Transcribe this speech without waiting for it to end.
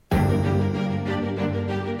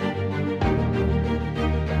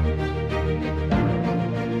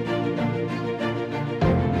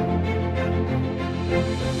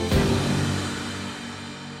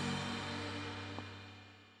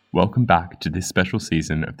welcome back to this special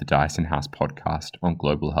season of the Dyson House podcast on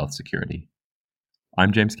global health security.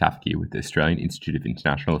 I'm James Kafke with the Australian Institute of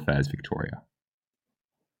International Affairs Victoria.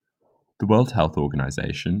 The World Health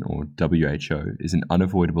Organization, or WHO, is an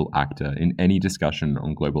unavoidable actor in any discussion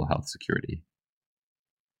on global health security.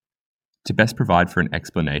 To best provide for an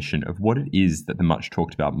explanation of what it is that the much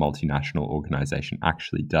talked about multinational organization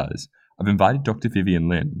actually does, I've invited Dr. Vivienne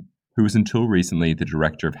Lin, who was until recently the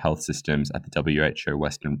Director of Health Systems at the WHO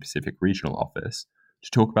Western Pacific Regional Office, to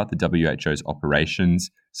talk about the WHO's operations,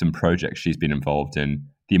 some projects she's been involved in,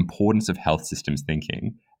 the importance of health systems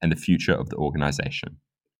thinking, and the future of the organization.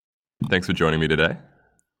 Thanks for joining me today.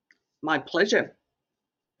 My pleasure.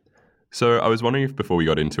 So I was wondering if before we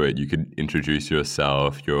got into it, you could introduce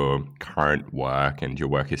yourself, your current work, and your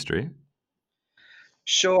work history.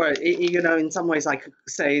 Sure. In some ways I could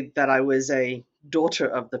say that I was a daughter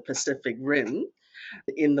of the Pacific Rim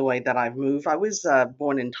in the way that I've moved. I was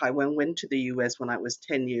born in Taiwan, went to the US when I was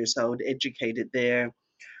 10 years old, educated there,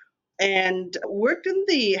 and worked in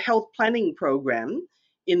the health planning program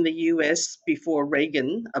in the US before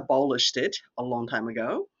Reagan abolished it a long time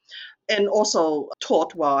ago, and also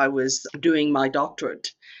taught while I was doing my doctorate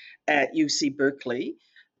at UC Berkeley.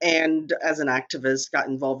 And as an activist, got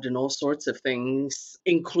involved in all sorts of things,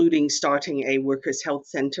 including starting a workers' health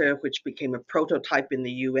center, which became a prototype in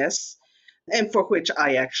the US, and for which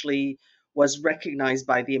I actually was recognized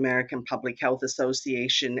by the American Public Health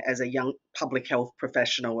Association as a young public health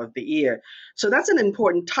professional of the year. So that's an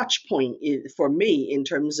important touch point for me in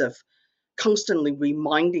terms of constantly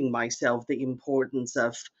reminding myself the importance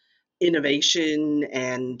of innovation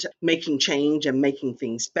and making change and making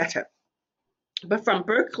things better. But from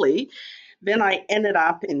Berkeley, then I ended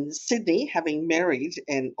up in Sydney, having married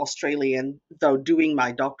an Australian, though doing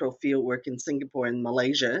my doctoral fieldwork in Singapore and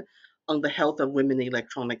Malaysia on the health of women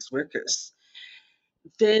electronics workers.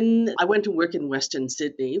 Then I went to work in Western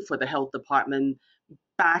Sydney for the health department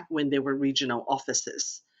back when there were regional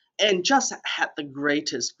offices, and just had the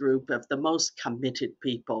greatest group of the most committed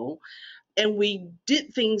people. And we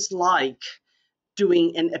did things like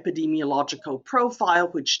doing an epidemiological profile,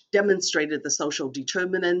 which demonstrated the social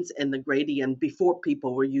determinants and the gradient before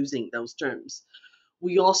people were using those terms.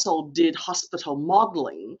 We also did hospital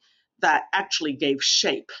modeling that actually gave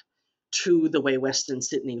shape to the way Western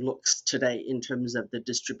Sydney looks today in terms of the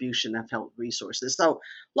distribution of health resources. So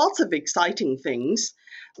lots of exciting things.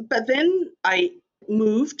 But then I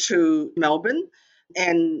moved to Melbourne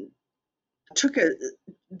and took a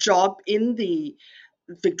job in the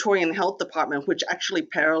Victorian Health Department, which actually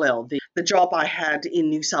paralleled the job I had in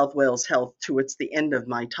New South Wales Health towards the end of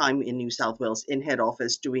my time in New South Wales in head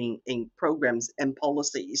office doing programs and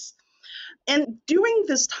policies. And during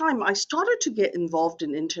this time, I started to get involved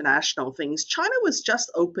in international things. China was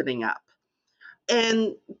just opening up.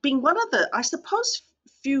 And being one of the, I suppose,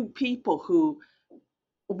 few people who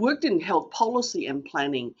worked in health policy and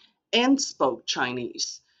planning and spoke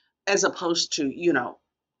Chinese, as opposed to,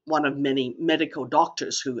 one of many medical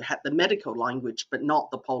doctors who had the medical language but not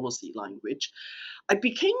the policy language, I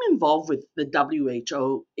became involved with the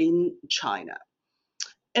WHO in China.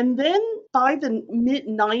 And then by the mid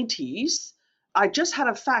 90s, I just had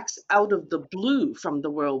a fax out of the blue from the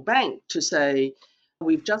World Bank to say,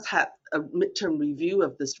 we've just had a midterm review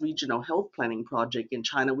of this regional health planning project in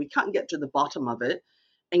China. We can't get to the bottom of it.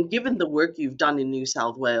 And given the work you've done in New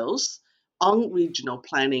South Wales on regional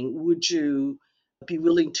planning, would you be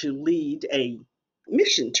willing to lead a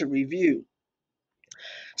mission to review?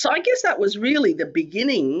 So I guess that was really the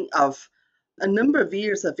beginning of a number of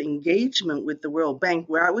years of engagement with the World Bank,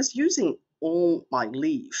 where I was using all my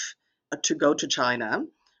leave to go to China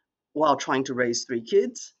while trying to raise 3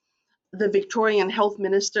 kids. The Victorian health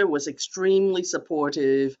minister was extremely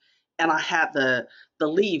supportive, and I had the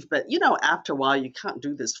leave. But, after a while, you can't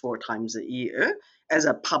do this 4 times a year as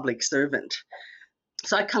a public servant.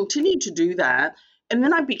 So I continued to do that. And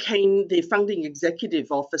then I became the founding executive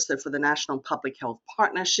officer for the National Public Health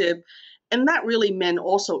Partnership. And that really meant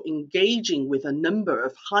also engaging with a number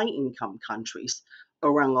of high-income countries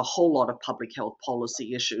around a whole lot of public health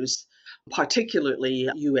policy issues, particularly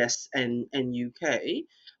US and UK,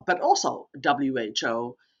 but also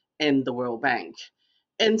WHO and the World Bank.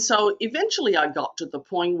 And so eventually I got to the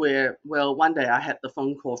point where, one day I had the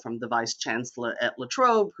phone call from the Vice Chancellor at La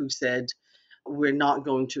Trobe, who said, we're not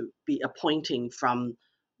going to be appointing from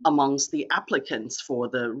amongst the applicants for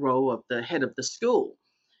the role of the head of the school.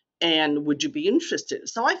 And would you be interested?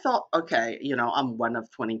 So I thought, okay, I'm one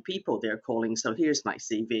of 20 people they're calling, so here's my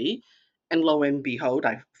CV. And lo and behold,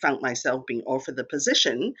 I found myself being offered the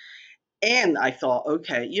position. And I thought,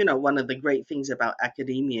 okay, you know, one of the great things about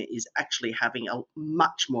academia is actually having a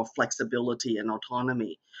much more flexibility and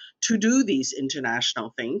autonomy to do these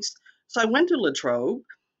international things. So I went to La Trobe.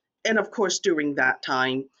 And of course, during that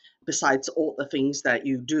time, besides all the things that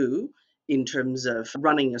you do in terms of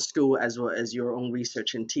running a school as well as your own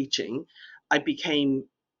research and teaching, I became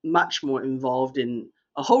much more involved in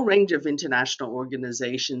a whole range of international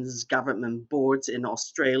organizations, government boards in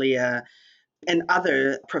Australia, and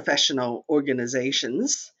other professional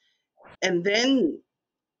organizations. And then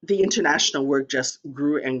the international work just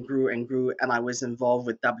grew and grew and grew. And I was involved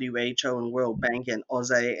with WHO and World Bank and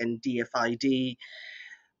OSE and DFID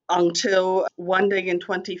until one day in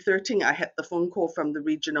 2013, I had the phone call from the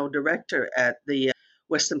regional director at the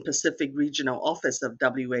Western Pacific Regional Office of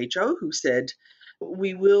WHO who said,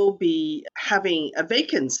 we will be having a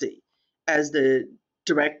vacancy as the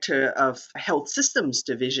director of Health Systems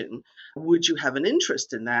Division. Would you have an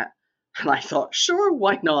interest in that? And I thought, sure,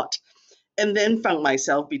 why not? And then found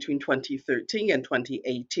myself between 2013 and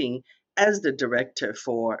 2018 as the director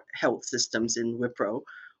for health systems in Wipro,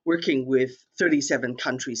 working with 37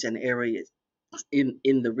 countries and areas in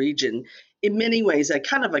the region. In many ways, a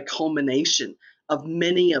kind of a culmination of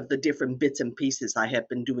many of the different bits and pieces I have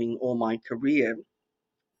been doing all my career.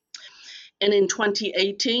 And in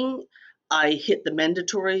 2018, I hit the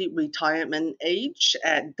mandatory retirement age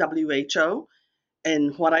at WHO.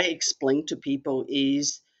 And what I explain to people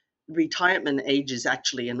is retirement age is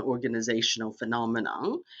actually an organizational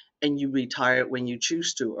phenomenon, and you retire when you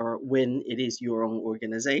choose to or when it is your own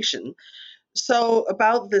organization. So,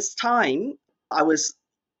 about this time, I was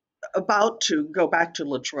about to go back to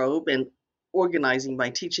La Trobe and organizing my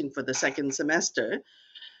teaching for the second semester.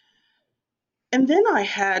 And then I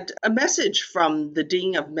had a message from the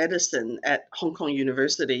Dean of Medicine at Hong Kong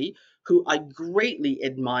University, who I greatly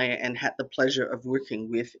admire and had the pleasure of working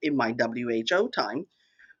with in my WHO time,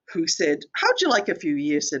 who said, how'd you like a few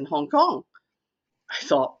years in Hong Kong? I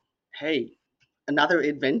thought, hey, another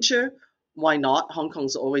adventure? Why not? Hong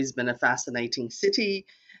Kong's always been a fascinating city.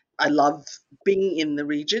 I love being in the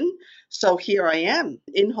region. So here I am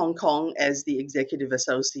in Hong Kong as the Executive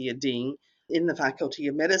Associate Dean in the Faculty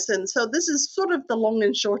of Medicine. So this is sort of the long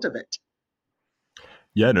and short of it.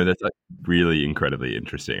 Yeah, no, that's really incredibly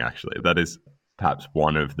interesting, actually. That is perhaps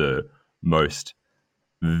one of the most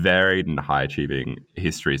varied and high achieving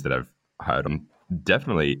histories that I've heard. And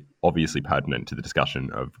definitely, obviously pertinent to the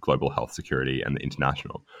discussion of global health security and the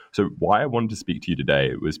international. So, why I wanted to speak to you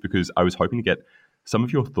today was because I was hoping to get some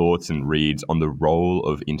of your thoughts and reads on the role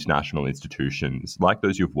of international institutions, like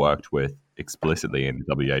those you've worked with explicitly in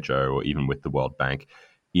the WHO or even with the World Bank,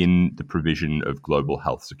 in the provision of global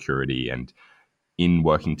health security and in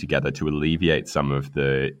working together to alleviate some of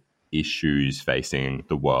the issues facing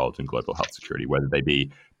the world and global health security, whether they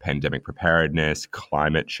be pandemic preparedness,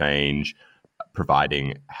 climate change,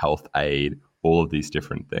 providing health aid, all of these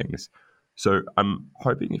different things. So I'm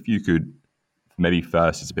hoping if you could maybe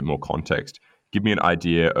first, as a bit more context, give me an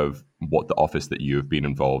idea of what the office that you've been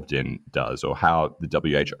involved in does or how the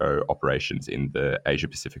WHO operations in the Asia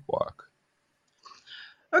Pacific work.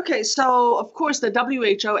 Okay, so of course, the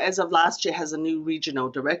WHO as of last year has a new regional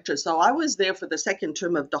director. So I was there for the second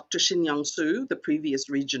term of Dr. Shin Young Soo, the previous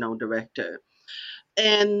regional director.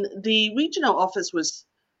 And the regional office was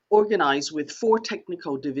organized with 4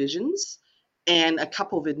 technical divisions and a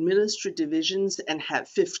couple of administrative divisions and had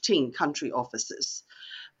 15 country offices.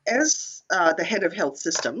 As the head of health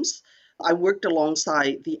systems, I worked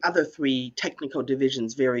alongside the other 3 technical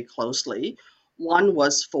divisions very closely. One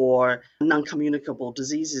was for non-communicable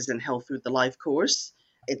diseases and health through the life course.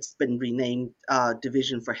 It's been renamed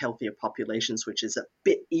Division for Healthier Populations, which is a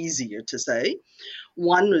bit easier to say.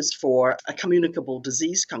 One was for a communicable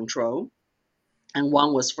disease control, and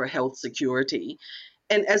one was for health security.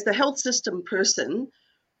 And as the health system person,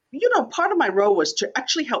 part of my role was to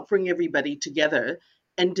actually help bring everybody together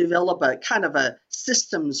and develop a kind of a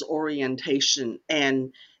systems orientation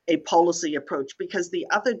and a policy approach, because the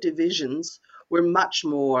other divisions were much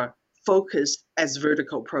more focused as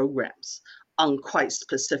vertical programs on quite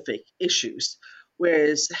specific issues.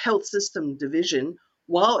 Whereas health system division,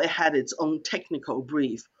 while it had its own technical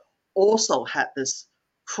brief, also had this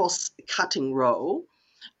cross-cutting role.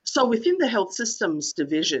 So within the health systems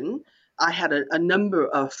division, I had a number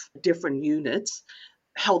of different units: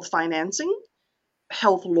 health financing,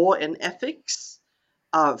 health law and ethics,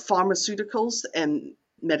 pharmaceuticals and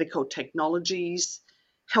medical technologies,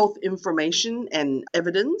 health information and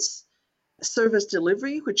evidence, service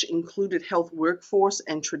delivery, which included health workforce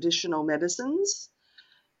and traditional medicines,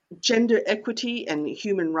 gender equity and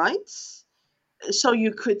human rights. So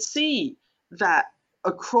you could see that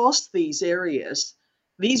across these areas,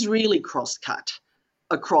 these really cross-cut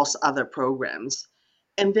across other programs.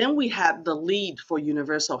 And then we had the lead for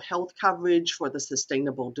universal health coverage for the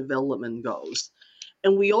Sustainable Development Goals.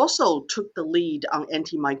 And we also took the lead on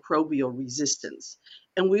antimicrobial resistance.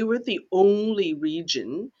 And we were the only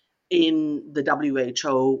region in the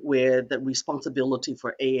WHO where the responsibility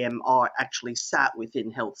for AMR actually sat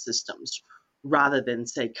within health systems rather than,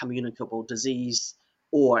 say, communicable disease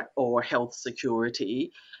or health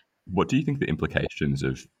security. What do you think the implications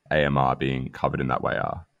of AMR being covered in that way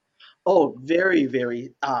are? Oh, very,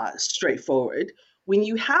 very straightforward. When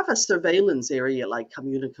you have a surveillance area like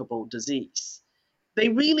communicable disease, they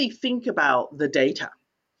really think about the data.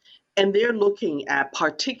 And they're looking at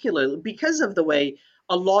particularly, because of the way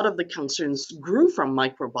a lot of the concerns grew from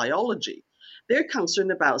microbiology, they're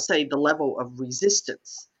concerned about, say, the level of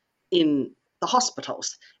resistance in the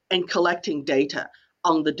hospitals and collecting data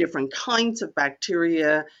on the different kinds of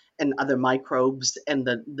bacteria and other microbes and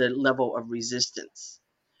the level of resistance.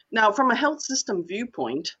 Now, from a health system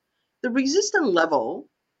viewpoint, the resistant level,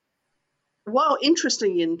 while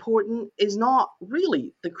interesting and important, is not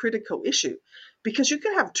really the critical issue because you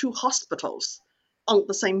could have two hospitals on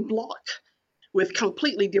the same block with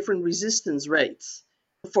completely different resistance rates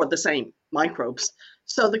for the same microbes.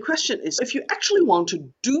 So the question is, if you actually want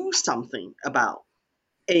to do something about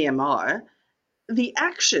AMR, the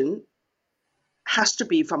action has to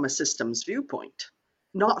be from a systems viewpoint,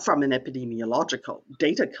 not from an epidemiological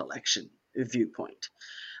data collection viewpoint.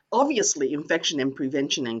 Obviously, infection and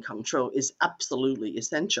prevention and control is absolutely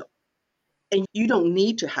essential. And you don't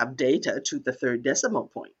need to have data to the third decimal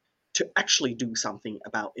point to actually do something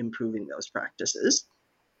about improving those practices.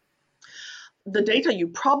 The data you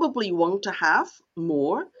probably want to have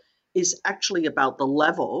more is actually about the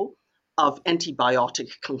level of antibiotic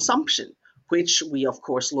consumption, which we, of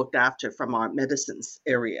course, looked after from our medicines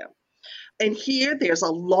area. And here, there's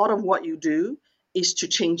a lot of what you do is to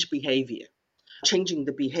change behavior, changing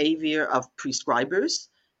the behavior of prescribers,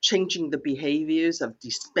 changing the behaviors of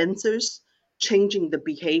dispensers, changing the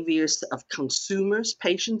behaviors of consumers,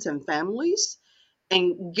 patients, and families,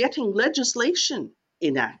 and getting legislation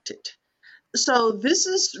enacted. So this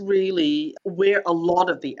is really where a lot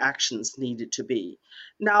of the actions needed to be.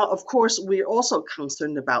 Now, of course, we're also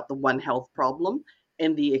concerned about the One Health problem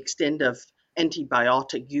and the extent of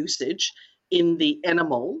antibiotic usage in the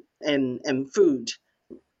animal and food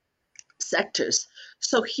sectors.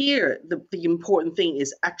 So here, the important thing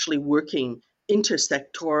is actually working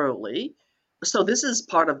intersectorally. So this is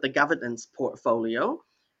part of the governance portfolio,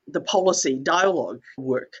 the policy dialogue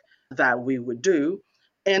work that we would do.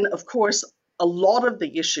 And of course, a lot of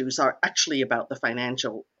the issues are actually about the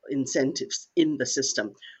financial incentives in the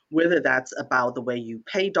system, whether that's about the way you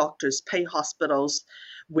pay doctors, pay hospitals,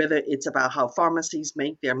 whether it's about how pharmacies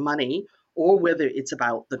make their money, or whether it's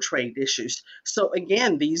about the trade issues. So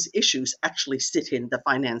again, these issues actually sit in the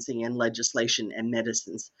financing and legislation and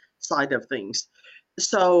medicines side of things.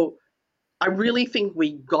 So I really think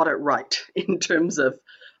we got it right in terms of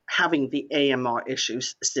having the AMR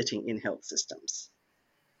issues sitting in health systems.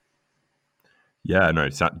 Yeah, no,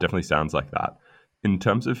 it definitely sounds like that. In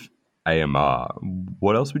terms of AMR,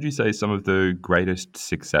 what else would you say some of the greatest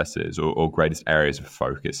successes or greatest areas of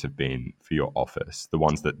focus have been for your office, the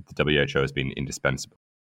ones that the WHO has been indispensable?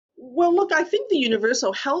 Well, look, I think the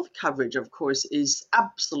universal health coverage, of course, is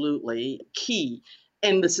absolutely key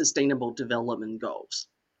in the Sustainable Development Goals.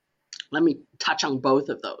 Let me touch on both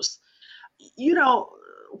of those. You know,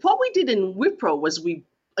 what we did in Wipro was we,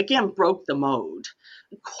 again, broke the mode.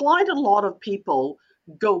 Quite a lot of people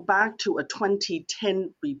go back to a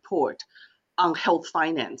 2010 report on health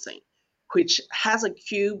financing, which has a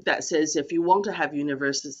cube that says if you want to have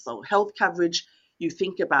universal health coverage, you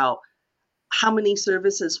think about how many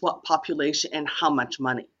services, what population, and how much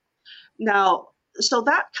money. Now, so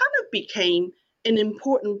that kind of became an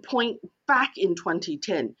important point back in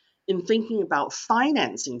 2010 in thinking about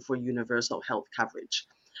financing for universal health coverage.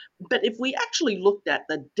 But if we actually looked at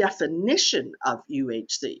the definition of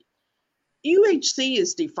UHC, UHC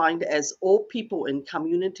is defined as all people in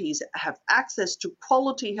communities have access to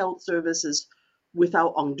quality health services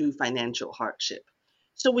without undue financial hardship.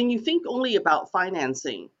 So when you think only about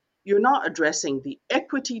financing, you're not addressing the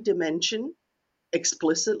equity dimension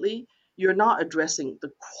explicitly, you're not addressing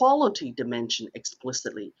the quality dimension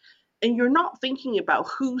explicitly, and you're not thinking about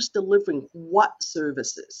who's delivering what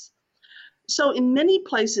services. So in many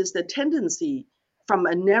places, the tendency from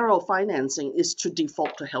a narrow financing is to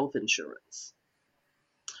default to health insurance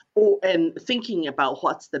and thinking about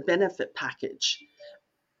what's the benefit package.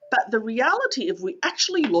 But the reality, if we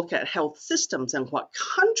actually look at health systems and what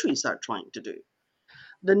countries are trying to do,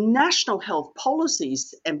 the national health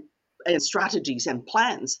policies and strategies and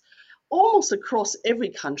plans almost across every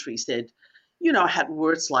country said, had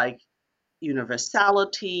words like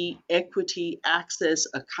universality, equity, access,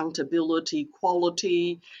 accountability,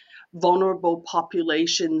 quality, vulnerable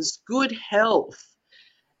populations, good health.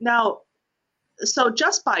 Now, so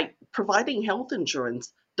just by providing health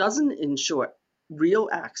insurance doesn't ensure real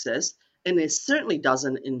access, and it certainly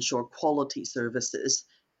doesn't ensure quality services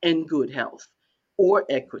and good health or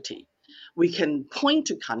equity. We can point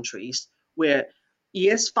to countries where,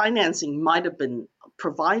 yes, financing might have been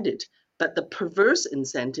provided, but the perverse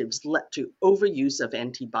incentives led to overuse of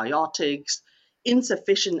antibiotics,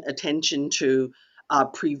 insufficient attention to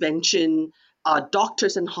prevention,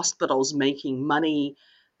 doctors and hospitals making money.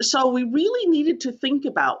 So we really needed to think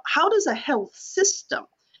about how does a health system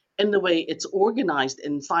and the way it's organized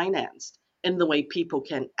and financed and the way people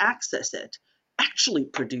can access it actually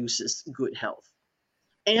produces good health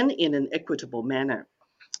and in an equitable manner.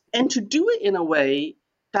 And to do it in a way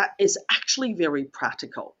that is actually very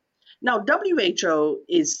practical. Now, WHO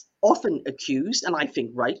is often accused, and I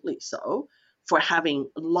think rightly so, for having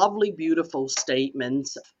lovely, beautiful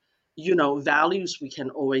statements, values we can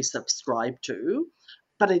always subscribe to,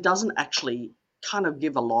 but it doesn't actually kind of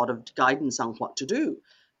give a lot of guidance on what to do.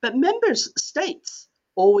 But member states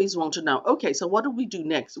always want to know, okay, so what do we do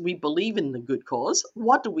next? We believe in the good cause.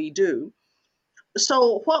 What do we do?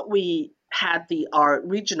 So what we had our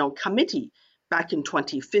regional committee back in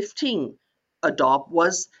 2015 adopt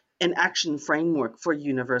was an action framework for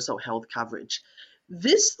universal health coverage.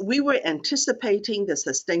 We were anticipating the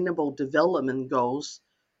sustainable development goals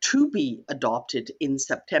to be adopted in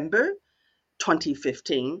September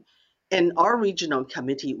 2015, and our regional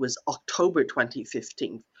committee was October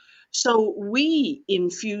 2015. So we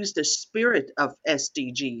infused the spirit of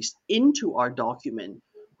SDGs into our document,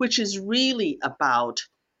 which is really about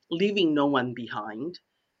leaving no one behind,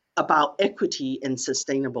 about equity and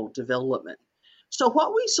sustainable development. So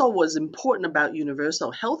what we saw was important about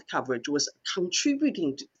universal health coverage was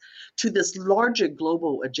contributing to this larger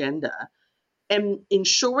global agenda and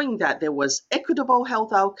ensuring that there was equitable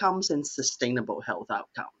health outcomes and sustainable health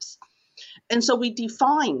outcomes. And so we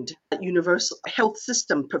defined universal health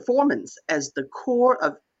system performance as the core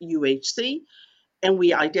of UHC, and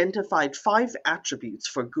we identified 5 attributes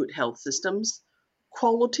for good health systems: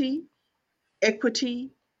 quality,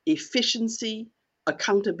 equity, efficiency,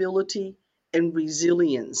 accountability, and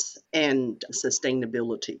resilience and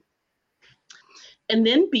sustainability. And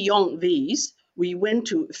then beyond these, we went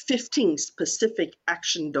to 15 specific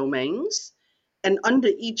action domains. And under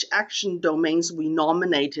each action domains, we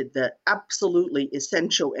nominated the absolutely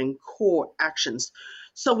essential and core actions.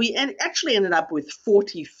 So we actually ended up with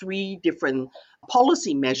 43 different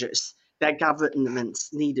policy measures that governments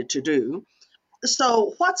needed to do.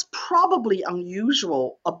 So what's probably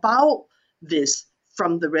unusual about this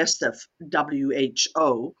from the rest of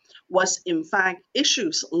WHO was, in fact,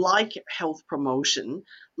 issues like health promotion,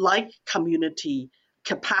 like community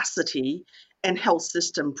capacity, and health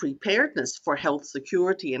system preparedness for health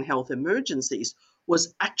security and health emergencies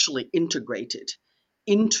was actually integrated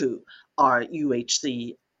into our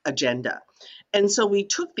UHC agenda. And so we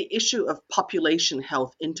took the issue of population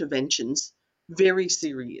health interventions very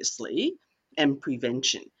seriously and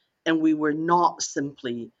prevention. And we were not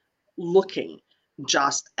simply looking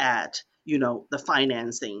just at, the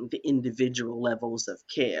financing, the individual levels of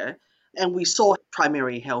care. And we saw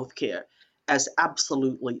primary health care as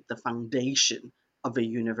absolutely the foundation of a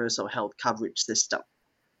universal health coverage system.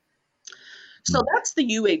 So that's the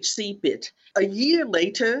UHC bit. A year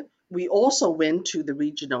later, we also went to the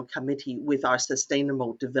regional committee with our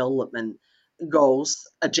sustainable development goals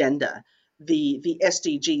agenda, the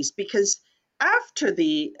SDGs, because after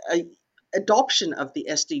the adoption of the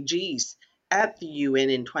SDGs at the UN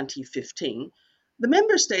in 2015, the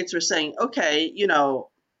member states were saying, okay,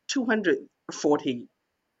 240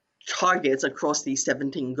 targets across these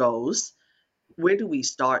 17 goals. Where do we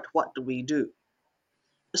start? What do we do?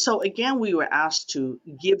 So again, we were asked to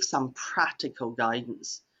give some practical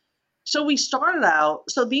guidance. So we started out,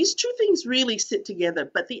 so these two things really sit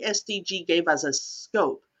together, but the SDG gave us a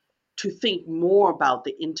scope to think more about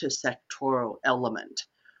the intersectoral element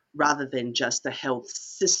rather than just the health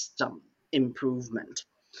system improvement.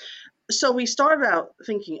 So we started out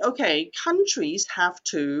thinking, okay, countries have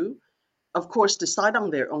to, of course, decide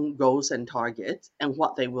on their own goals and targets and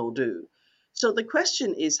what they will do. So the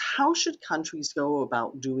question is, how should countries go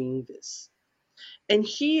about doing this? And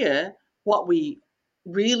here, what we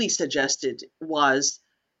really suggested was,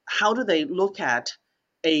 how do they look at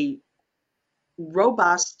a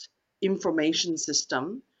robust information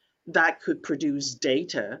system that could produce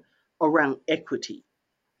data around equity,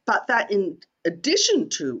 but that in addition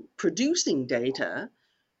to producing data,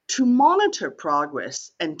 to monitor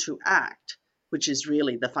progress and to act, which is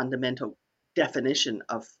really the fundamental definition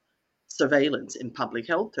of surveillance in public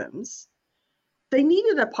health terms, they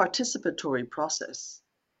needed a participatory process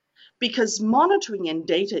because monitoring and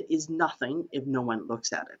data is nothing if no one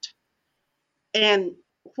looks at it. And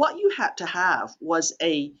what you had to have was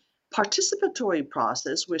a participatory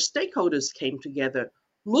process where stakeholders came together,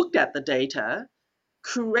 looked at the data,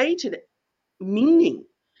 created meaning,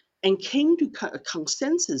 and came to a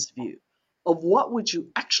consensus view of what would you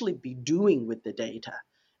actually be doing with the data,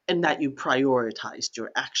 and that you prioritized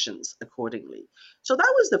your actions accordingly. So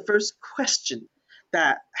that was the first question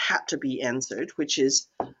that had to be answered, which is,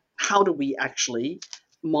 how do we actually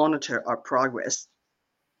monitor our progress?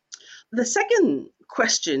 The second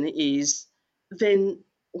question is, then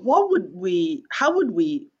how would we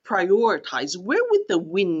prioritize? Where would the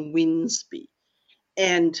win-wins be?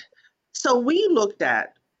 And so we looked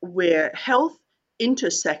at where health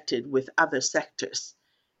intersected with other sectors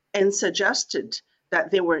and suggested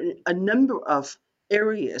that there were a number of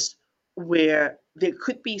areas where there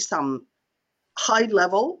could be some high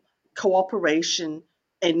level cooperation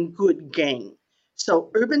and good gain.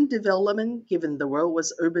 So urban development, given the world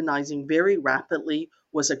was urbanizing very rapidly,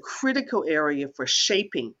 was a critical area for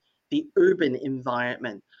shaping the urban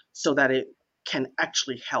environment so that it can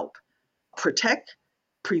actually help protect,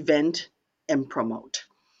 prevent, and promote.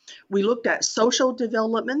 We looked at social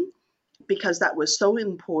development because that was so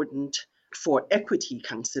important for equity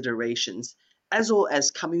considerations, as well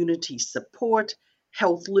as community support,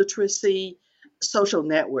 health literacy. Social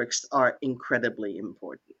networks are incredibly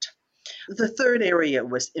important. The third area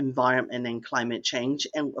was environment and climate change.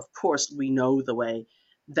 And of course, we know the way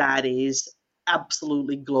that is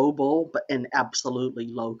absolutely global but and absolutely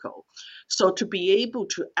local. So to be able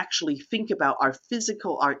to actually think about our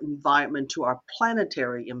physical, our environment to our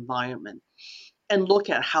planetary environment and look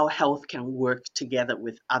at how health can work together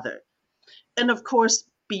with other. And of course,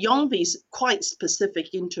 beyond these quite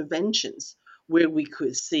specific interventions where we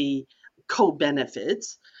could see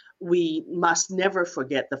co-benefits, we must never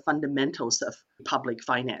forget the fundamentals of public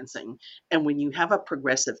financing. And when you have a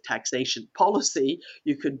progressive taxation policy,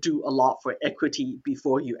 you could do a lot for equity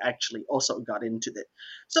before you actually also got into it.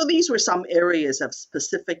 So these were some areas of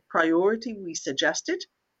specific priority we suggested.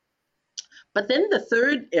 But then the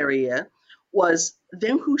third area was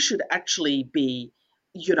then who should actually be,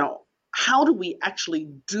 how do we actually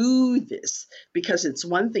do this? Because it's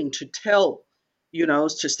one thing to tell, to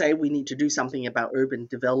say we need to do something about urban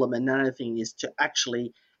development. Another thing is to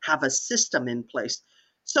actually have a system in place.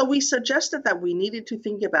 So we suggested that we needed to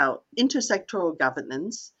think about intersectoral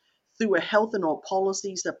governance through a health and all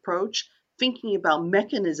policies approach, thinking about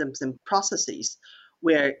mechanisms and processes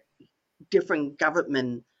where different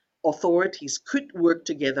government authorities could work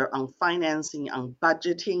together on financing, on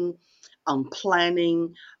budgeting, on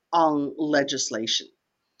planning, on legislation.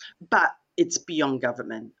 But it's beyond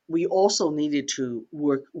government. We also needed to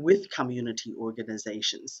work with community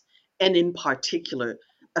organizations, and in particular,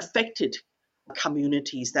 affected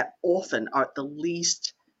communities that often are the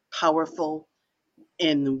least powerful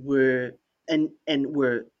and were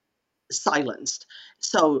silenced.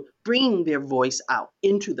 So bringing their voice out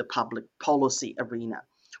into the public policy arena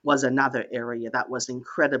was another area that was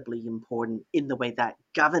incredibly important in the way that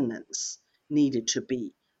governance needed to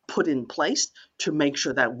be put in place to make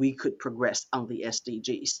sure that we could progress on the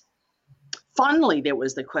SDGs. Finally, there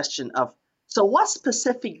was the question of, so what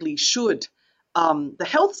specifically should the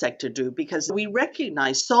health sector do? Because we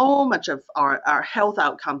recognize so much of our health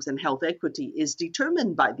outcomes and health equity is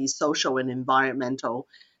determined by these social and environmental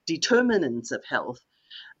determinants of health,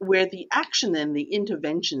 where the action and the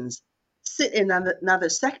interventions sit in another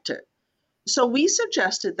sector. So we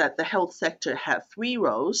suggested that the health sector have three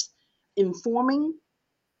roles: informing,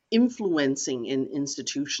 influencing, and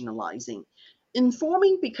institutionalizing.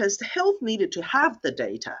 Informing because the health needed to have the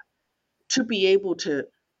data to be able to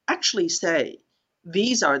actually say,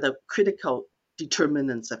 these are the critical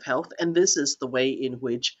determinants of health, and this is the way in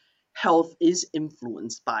which health is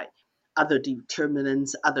influenced by other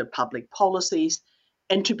determinants, other public policies,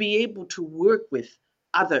 and to be able to work with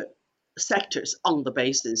other sectors on the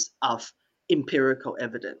basis of empirical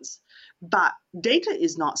evidence. But data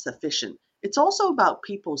is not sufficient. It's also about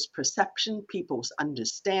people's perception, people's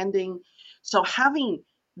understanding. So having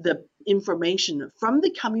the information from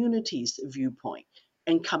the community's viewpoint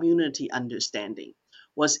and community understanding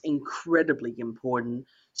was incredibly important.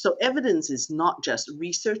 So evidence is not just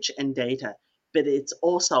research and data, but it's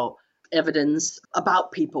also evidence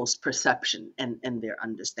about people's perception and their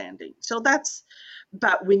understanding.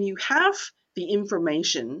 But when you have the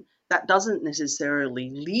information, that doesn't necessarily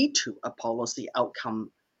lead to a policy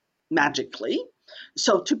outcome magically.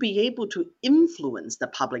 So to be able to influence the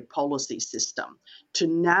public policy system, to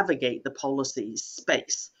navigate the policy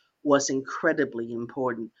space was incredibly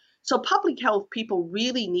important. So public health people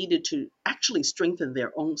really needed to actually strengthen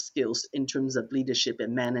their own skills in terms of leadership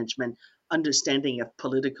and management, understanding of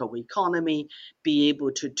political economy, be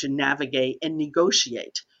able to navigate and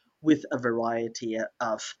negotiate with a variety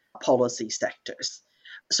of policy sectors.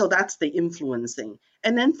 So that's the influencing.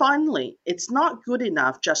 And then finally, it's not good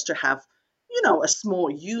enough just to have, a small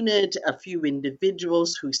unit, a few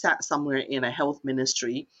individuals who sat somewhere in a health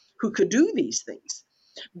ministry who could do these things.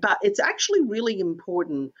 But it's actually really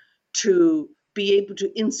important to be able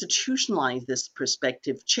to institutionalize this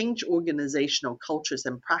perspective, change organizational cultures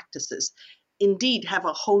and practices, indeed have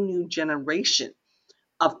a whole new generation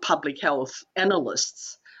of public health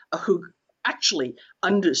analysts who actually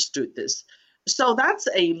understood this. So that's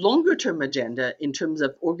a longer term agenda in terms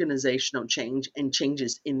of organizational change and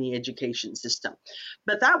changes in the education system.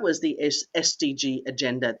 But that was the SDG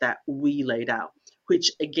agenda that we laid out,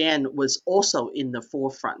 which again was also in the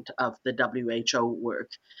forefront of the WHO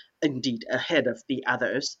work, indeed ahead of the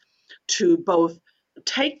others, to both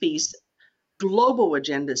take these global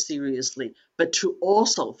agenda seriously, but to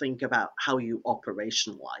also think about how you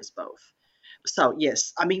operationalize both. So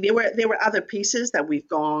yes, I mean there were other pieces that we've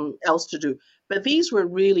gone else to do, but these were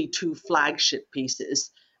really two flagship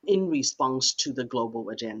pieces in response to the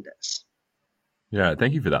global agendas. Yeah,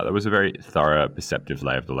 thank you for that. That was a very thorough, perceptive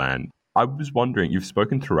lay of the land. I was wondering, you've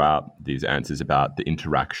spoken throughout these answers about the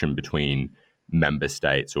interaction between member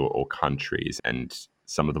states or countries and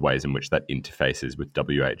some of the ways in which that interfaces with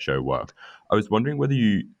WHO work. I was wondering whether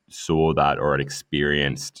you saw that or had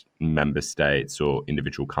experienced member states or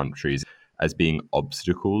individual countries as being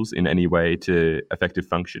obstacles in any way to effective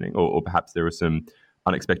functioning, or perhaps there were some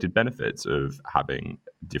unexpected benefits of having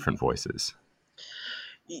different voices.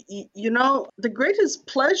 The greatest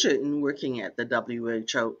pleasure in working at the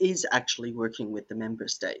WHO is actually working with the member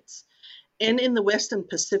states. And in the Western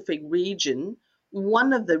Pacific region,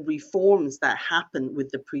 one of the reforms that happened with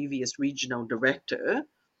the previous regional director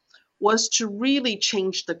was to really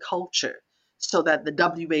change the culture so that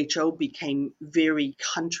the WHO became very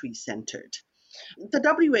country centered. The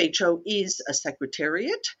WHO is a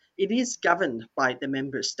secretariat, it is governed by the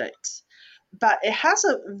member states, but it has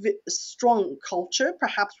a strong culture,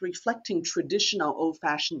 perhaps reflecting traditional old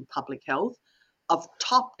fashioned public health of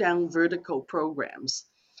top down vertical programs,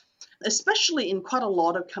 especially in quite a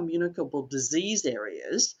lot of communicable disease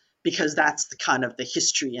areas, because that's the kind of the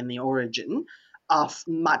history and the origin of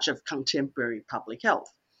much of contemporary public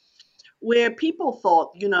health, where people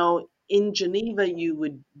thought, in Geneva you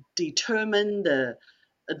would determine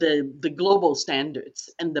the global standards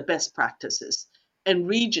and the best practices, and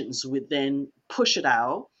regions would then push it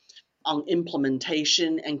out on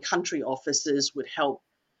implementation, and country offices would help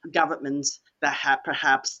governments that have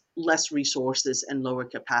perhaps less resources and lower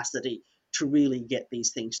capacity to really get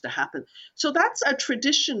these things to happen. So that's a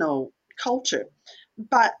traditional culture.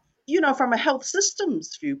 But, from a health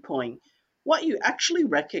systems viewpoint, what you actually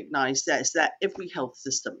recognize is that every health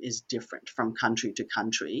system is different from country to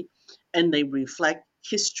country, and they reflect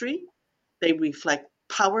history, they reflect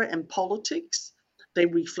power and politics, they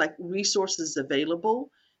reflect resources available,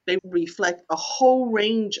 they reflect a whole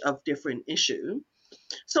range of different issues.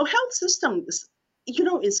 So health systems,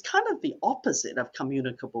 is kind of the opposite of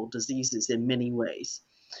communicable diseases in many ways.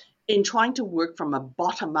 In trying to work from a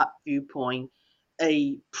bottom-up viewpoint,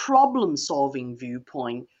 a problem-solving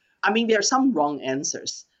viewpoint, I mean, there are some wrong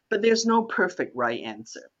answers, but there's no perfect right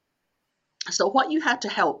answer. So what you had to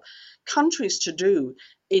help countries to do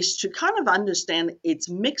is to kind of understand its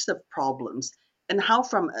mix of problems and how,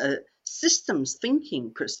 from a systems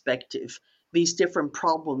thinking perspective, these different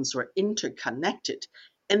problems were interconnected,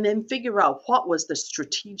 and then figure out what was the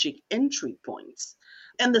strategic entry points.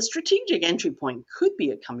 And the strategic entry point could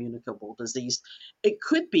be a communicable disease. It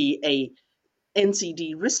could be a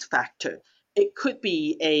NCD risk factor. It could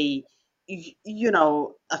be a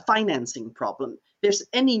financing problem. There's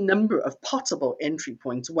any number of possible entry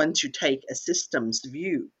points once you take a systems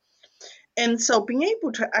view. And so being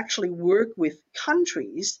able to actually work with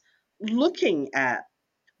countries looking at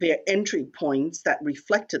their entry points that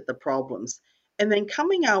reflected the problems, and then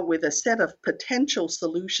coming out with a set of potential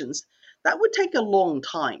solutions that would take a long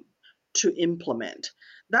time to implement.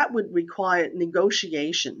 That would require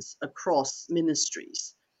negotiations across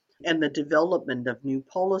ministries and the development of new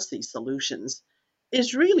policy solutions.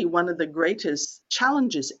 is really one of the greatest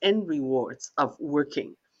challenges and rewards of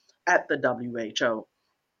working at the WHO.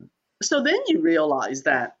 So then you realize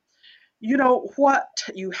that, what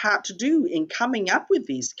you had to do in coming up with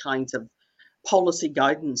these kinds of policy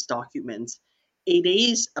guidance documents, it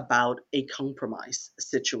is about a compromise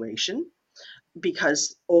situation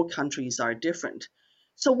because all countries are different.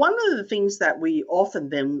 So one of the things that we often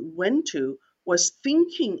then went to was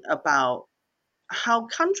thinking about how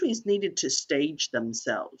countries needed to stage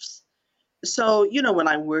themselves. So, when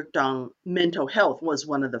I worked on mental health was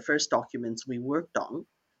one of the first documents we worked on,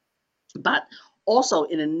 but also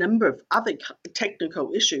in a number of other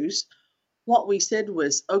technical issues, what we said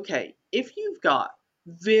was, okay, if you've got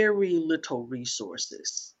very little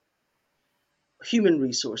resources, human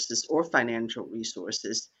resources or financial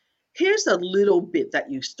resources, here's a little bit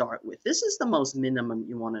that you start with. This is the most minimum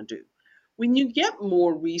you want to do. When you get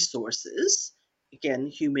more resources, again,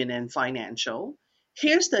 human and financial,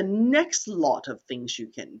 here's the next lot of things you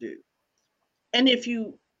can do. And if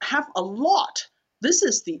you have a lot, this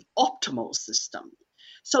is the optimal system.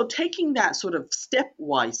 So taking that sort of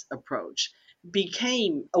stepwise approach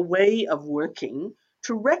became a way of working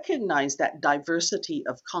to recognize that diversity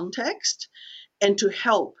of context and to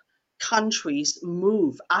help countries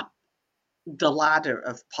move up the ladder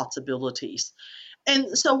of possibilities.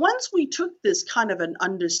 And so once we took this kind of an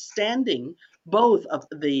understanding, both of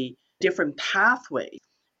the different pathways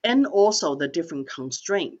and also the different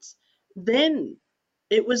constraints, then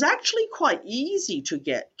it was actually quite easy to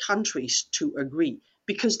get countries to agree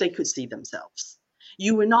because they could see themselves.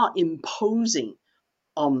 You were not imposing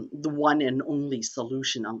the one and only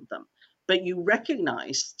solution on them, but you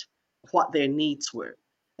recognized what their needs were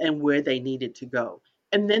and where they needed to go.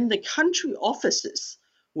 And then the country offices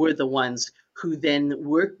were the ones who then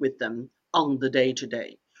worked with them on the day to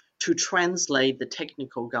day to translate the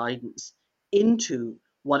technical guidance into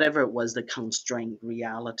whatever was the constrained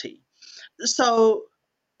reality. So,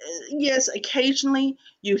 yes, occasionally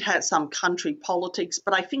you had some country politics,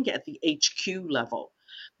 but I think at the HQ level,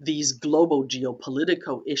 these global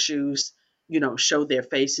geopolitical issues, show their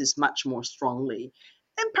faces much more strongly.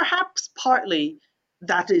 And perhaps partly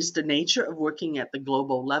that is the nature of working at the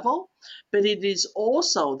global level, but it is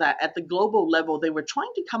also that at the global level, they were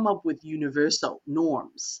trying to come up with universal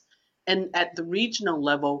norms. And at the regional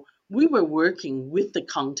level, we were working with the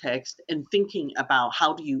context and thinking about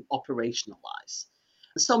how do you operationalize.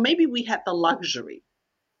 So maybe we had the luxury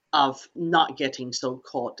of not getting so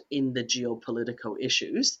caught in the geopolitical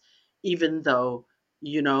issues, even though,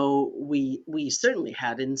 we certainly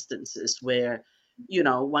had instances where,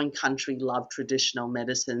 one country loved traditional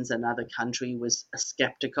medicines, another country was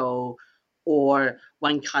skeptical, or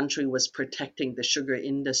one country was protecting the sugar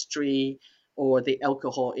industry or the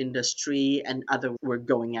alcohol industry, and other were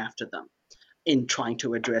going after them in trying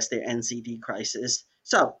to address their NCD crisis.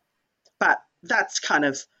 So but that's kind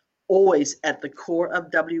of always at the core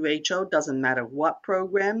of WHO. Doesn't matter what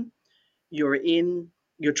program you're in,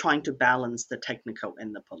 you're trying to balance the technical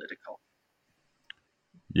and the political.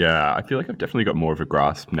 Yeah, I feel like I've definitely got more of a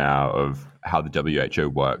grasp now of how the WHO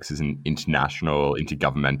works as an international,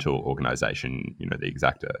 intergovernmental organization, the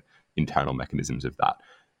exact internal mechanisms of that.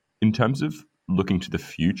 In terms of looking to the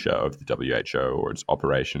future of the WHO or its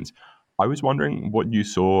operations, I was wondering what you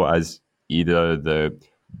saw as either the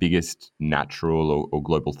biggest natural or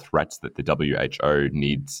global threats that the WHO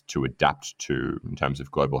needs to adapt to in terms of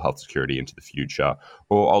global health security into the future,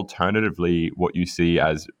 or alternatively, what you see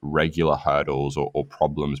as regular hurdles or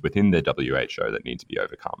problems within the WHO that need to be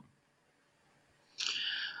overcome.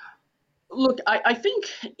 Look, I think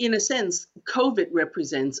in a sense, COVID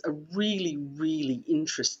represents a really, really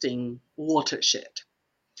interesting watershed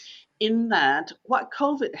in that what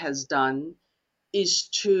COVID has done is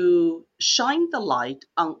to shine the light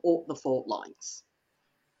on all the fault lines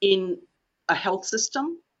in a health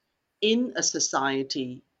system, in a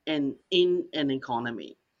society, and in an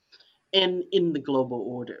economy, and in the global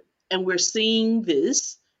order. And we're seeing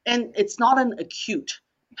this, and it's not an acute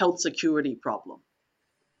health security problem.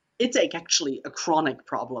 It's actually a chronic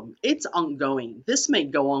problem. It's ongoing. This may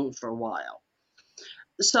go on for a while.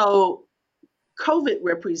 So, COVID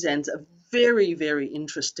represents a very, very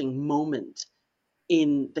interesting moment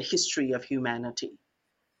in the history of humanity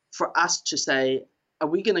for us to say, are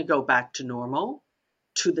we going to go back to normal,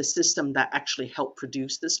 to the system that actually helped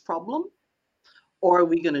produce this problem? Or are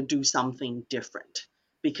we going to do something different?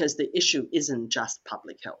 Because the issue isn't just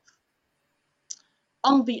public health.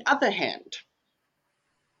 On the other hand,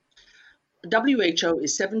 WHO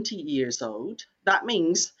is 70 years old. That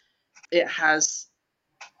means it has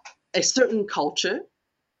a certain culture,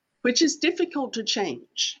 which is difficult to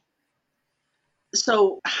change.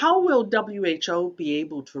 So, how will WHO be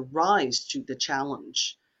able to rise to the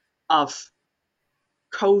challenge of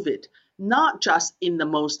COVID, not just in the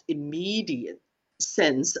most immediate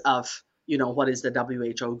sense of, what is the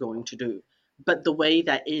WHO going to do, but the way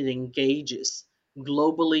that it engages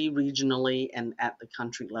globally, regionally, and at the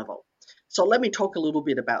country level. So let me talk a little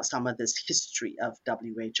bit about some of this history of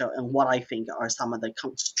WHO and what I think are some of the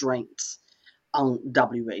constraints on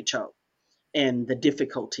WHO and the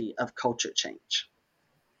difficulty of culture change.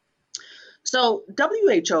 So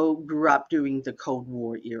WHO grew up during the Cold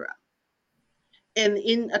War era. And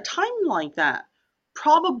in a time like that,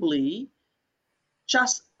 probably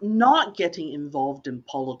just not getting involved in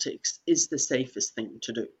politics is the safest thing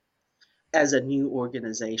to do as a new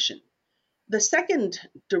organization. The second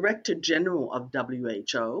Director General of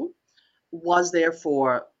WHO was there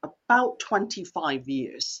for about 25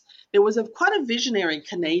 years. There was quite a visionary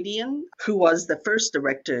Canadian who was the first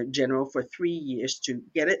Director General for 3 years to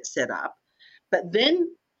get it set up. But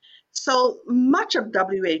then, so much of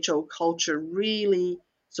WHO culture really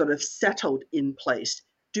sort of settled in place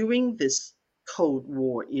during this Cold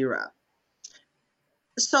War era.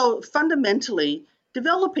 So fundamentally,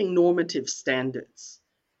 developing normative standards,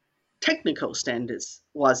 technical standards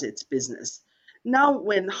was its business. Now,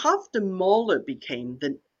 when Hafton Moeller became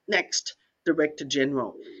the next Director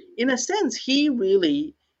General, in a sense, he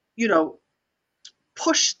really,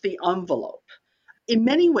 pushed the envelope. In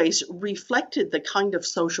many ways, reflected the kind of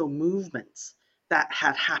social movements that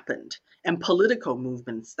had happened and political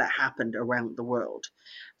movements that happened around the world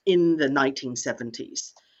in the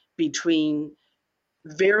 1970s between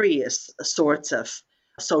various sorts of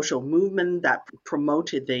social movement that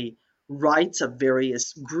promoted the rights of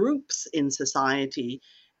various groups in society,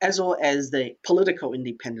 as well as the political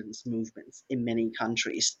independence movements in many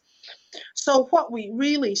countries. So what we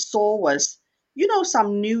really saw was,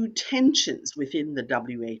 some new tensions within the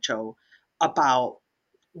WHO about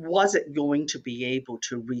was it going to be able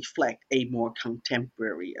to reflect a more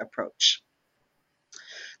contemporary approach.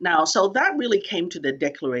 Now, so that really came to the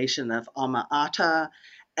declaration of Alma-Ata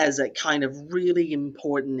as a kind of really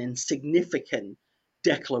important and significant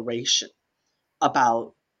declaration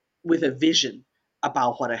about, with a vision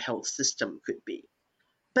about what a health system could be.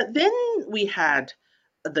 But then we had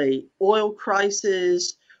the oil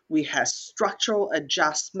crisis, we had structural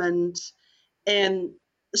adjustment, and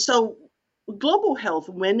so global health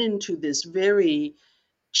went into this very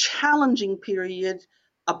challenging period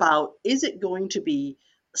about, is it going to be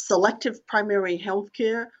selective primary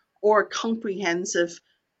healthcare or comprehensive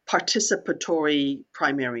participatory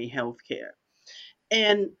primary healthcare?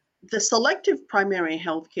 And the selective primary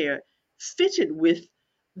healthcare fitted with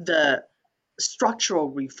the structural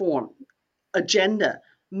reform agenda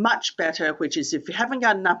much better, which is, if you haven't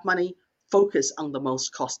got enough money, focus on the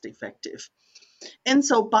most cost effective. And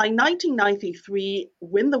so by 1993,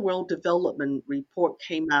 when the World Development Report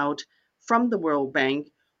came out from the World Bank,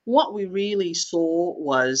 what we really saw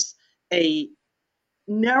was a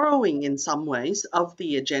narrowing in some ways of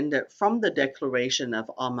the agenda from the declaration of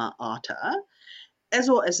Alma-Ata, as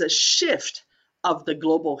well as a shift of the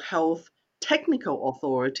Global Health Technical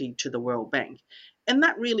Authority to the World Bank. And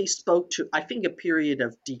that really spoke to, I think, a period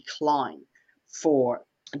of decline for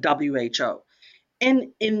WHO.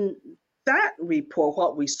 And in that report,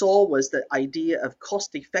 what we saw was the idea of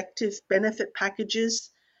cost-effective benefit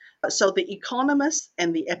packages. So the economists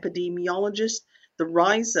and the epidemiologists, the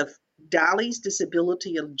rise of Daly's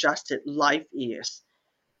disability-adjusted life years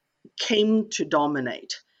came to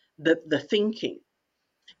dominate the thinking.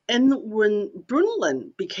 And when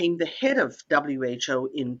Brundtland became the head of WHO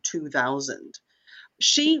in 2000,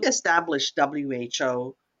 she established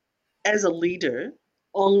WHO as a leader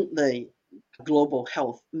on the global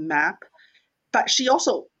health map, but she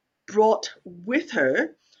also brought with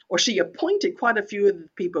her, or she appointed quite a few of the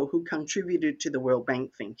people who contributed to the World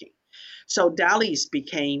Bank thinking. So Daly's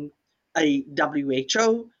became a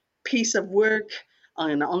WHO piece of work on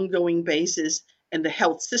an ongoing basis, and the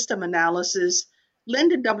health system analysis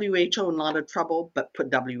landed WHO in a lot of trouble, but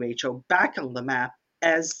put WHO back on the map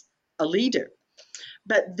as a leader.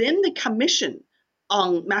 But then the Commission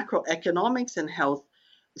on Macroeconomics and Health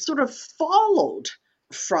sort of followed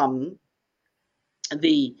from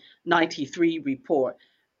the 93 report.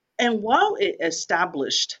 And while it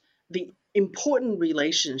established the important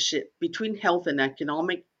relationship between health and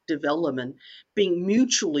economic development being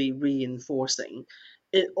mutually reinforcing,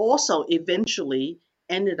 it also eventually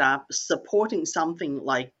ended up supporting something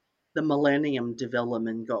like the Millennium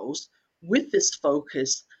Development Goals with this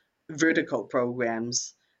focus vertical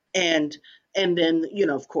programs. And then,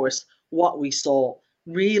 of course, what we saw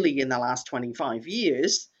really in the last 25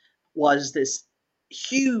 years was this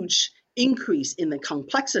huge increase in the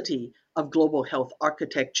complexity of global health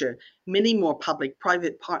architecture, many more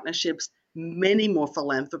public-private partnerships, many more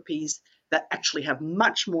philanthropies that actually have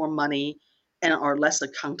much more money and are less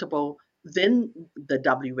accountable than the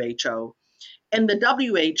WHO. And the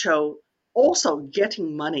WHO also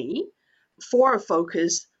getting money for a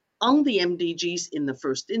focus on the MDGs in the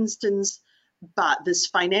first instance, but this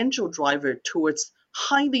financial driver towards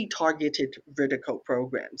highly targeted vertical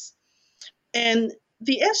programs. And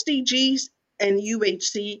the SDGs and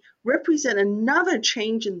UHC represent another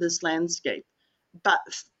change in this landscape. But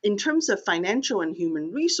in terms of financial and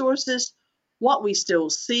human resources, what we still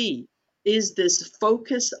see is this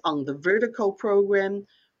focus on the vertical program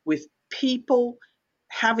with people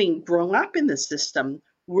having grown up in the system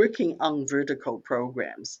working on vertical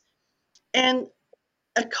programs. And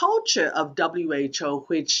a culture of WHO,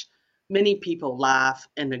 which many people laugh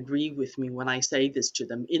and agree with me when I say this to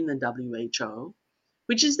them in the WHO,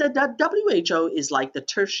 which is that the WHO is like the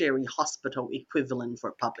tertiary hospital equivalent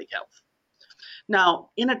for public health. Now,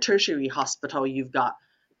 in a tertiary hospital, you've got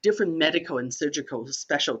different medical and surgical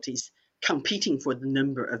specialties competing for the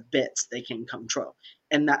number of beds they can control.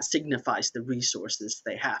 And that signifies the resources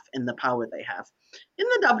they have and the power they have. In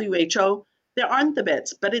the WHO, there aren't the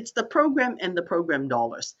beds, but it's the program and the program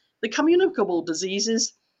dollars. The communicable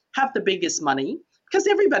diseases have the biggest money because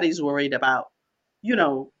everybody's worried about,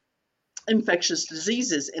 infectious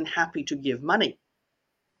diseases and happy to give money.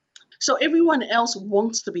 So everyone else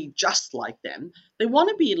wants to be just like them. They want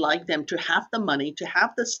to be like them to have the money, to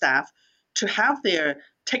have the staff, to have their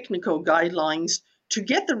technical guidelines, to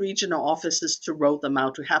get the regional offices to roll them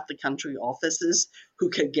out, to have the country offices who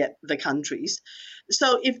could get the countries.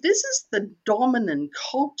 So if this is the dominant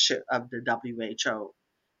culture of the WHO,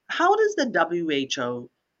 how does the WHO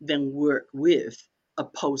then work with a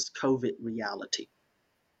post-COVID reality?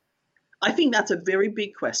 I think that's a very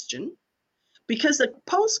big question, because the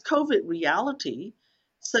post-COVID reality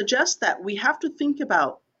suggests that we have to think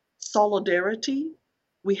about solidarity.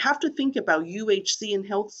 We have to think about UHC and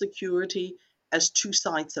health security as two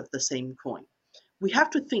sides of the same coin. We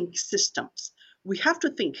have to think systems. We have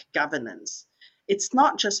to think governance. It's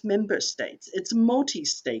not just member states, it's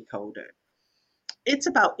multi-stakeholder. It's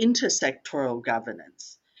about intersectoral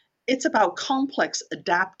governance. It's about complex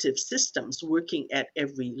adaptive systems working at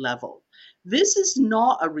every level. This is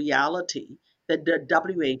not a reality that the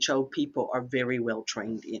WHO people are very well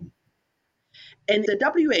trained in. And the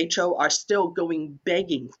WHO are still going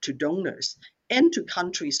begging to donors and to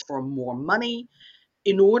countries for more money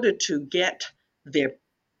in order to get their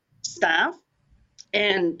staff.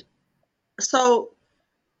 And so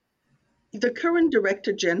the current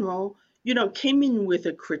Director General, came in with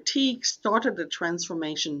a critique, started a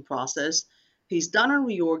transformation process. He's done a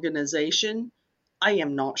reorganization. I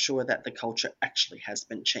am not sure that the culture actually has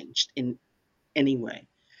been changed in any way.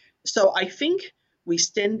 So I think we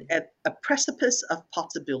stand at a precipice of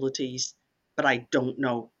possibilities, but I don't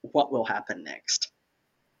know what will happen next.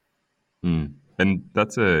 And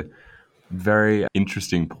that's a very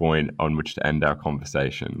interesting point on which to end our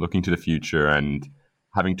conversation, looking to the future and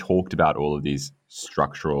having talked about all of these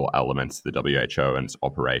structural elements of the WHO and its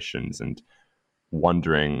operations, and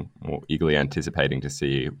wondering or eagerly anticipating to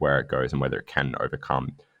see where it goes and whether it can overcome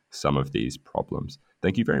some of these problems.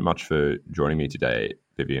 Thank you very much for joining me today,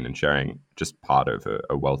 Vivian, and sharing just part of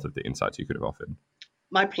a wealth of the insights you could have offered.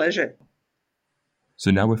 My pleasure.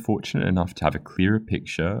 So now we're fortunate enough to have a clearer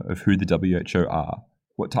picture of who the WHO are,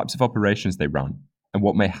 what types of operations they run, and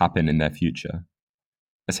what may happen in their future.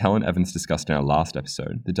 As Helen Evans discussed in our last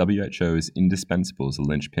episode, the WHO is indispensable as a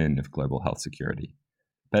linchpin of global health security.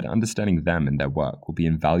 Better understanding them and their work will be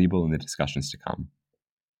invaluable in the discussions to come.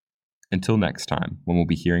 Until next time, when we'll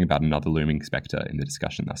be hearing about another looming spectre in the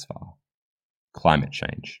discussion thus far: climate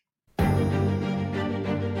change.